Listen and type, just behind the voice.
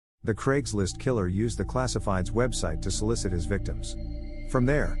The Craigslist killer used the classifieds website to solicit his victims. From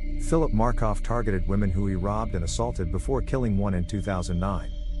there, Philip Markoff targeted women who he robbed and assaulted before killing one in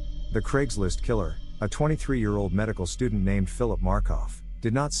 2009. The Craigslist killer, a 23-year-old medical student named Philip Markoff,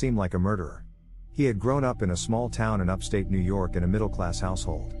 did not seem like a murderer. He had grown up in a small town in upstate New York in a middle-class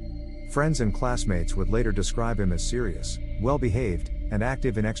household. Friends and classmates would later describe him as serious, well-behaved, and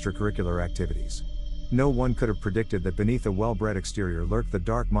active in extracurricular activities. No one could have predicted that beneath a well-bred exterior lurked the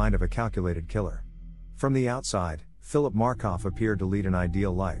dark mind of a calculated killer. From the outside, Philip Markoff appeared to lead an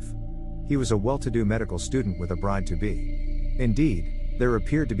ideal life. He was a well-to-do medical student with a bride-to-be. Indeed, there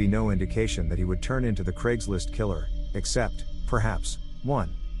appeared to be no indication that he would turn into the Craigslist killer, except, perhaps,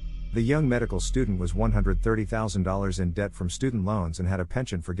 one. The young medical student was $130,000 in debt from student loans and had a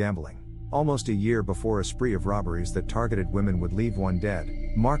penchant for gambling. Almost a year before a spree of robberies that targeted women would leave one dead,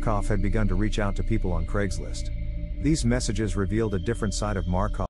 Markoff had begun to reach out to people on Craigslist. These messages revealed a different side of Markoff.